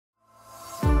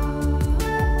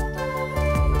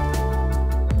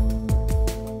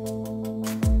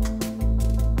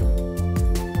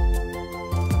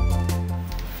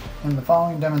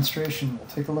following demonstration, we'll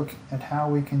take a look at how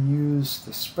we can use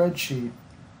the spreadsheet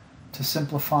to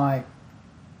simplify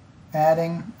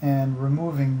adding and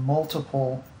removing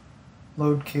multiple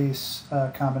load case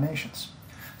combinations.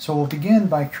 So we'll begin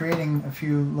by creating a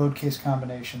few load case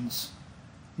combinations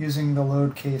using the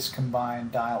load case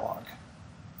combine dialog.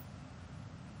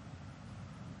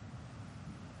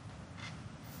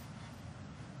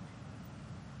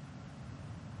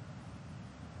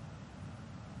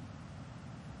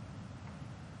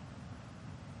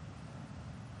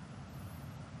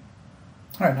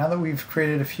 Alright, now that we've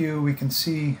created a few, we can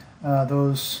see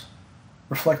those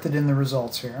reflected in the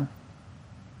results here.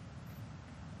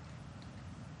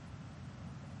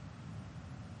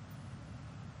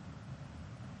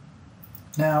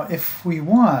 Now, if we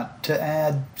want to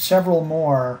add several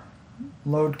more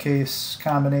load case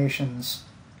combinations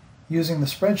using the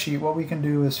spreadsheet, what we can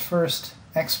do is first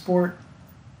export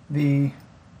the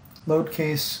load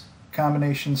case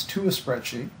combinations to a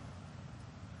spreadsheet,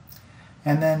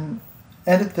 and then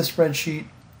edit the spreadsheet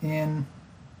in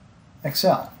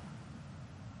Excel.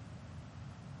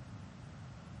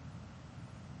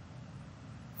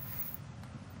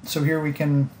 So here we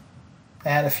can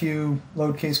add a few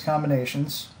load case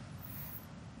combinations.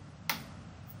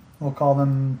 We'll call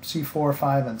them C4,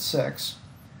 5, and 6.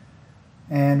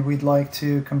 And we'd like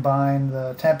to combine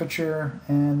the temperature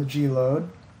and the G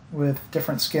load with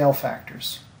different scale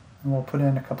factors. And we'll put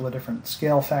in a couple of different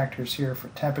scale factors here for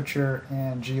temperature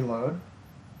and G load.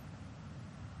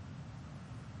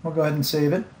 We'll go ahead and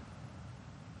save it.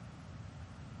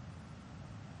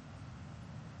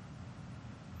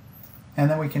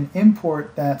 And then we can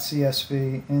import that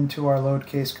CSV into our load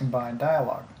case combine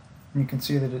dialog. And you can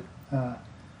see that it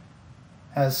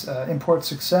has import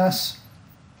success.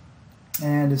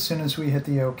 And as soon as we hit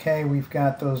the OK, we've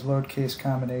got those load case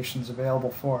combinations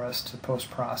available for us to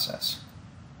post-process.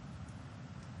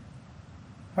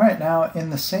 Alright, now in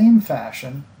the same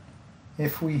fashion,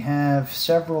 if we have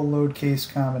several load case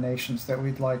combinations that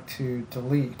we'd like to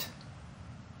delete,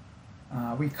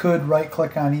 we could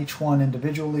right-click on each one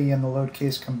individually in the load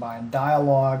case combine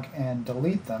dialog and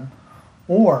delete them,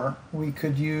 or we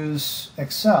could use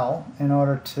Excel in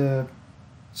order to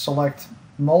select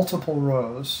multiple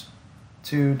rows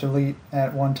to delete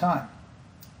at one time.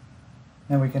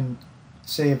 Then we can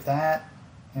save that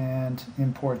and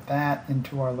import that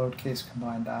into our load case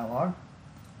combine dialog.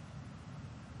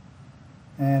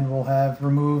 And we'll have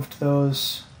removed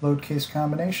those load case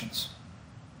combinations.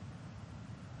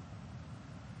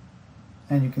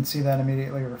 And you can see that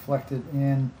immediately reflected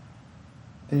in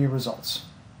the results.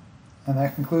 And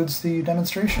that concludes the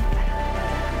demonstration.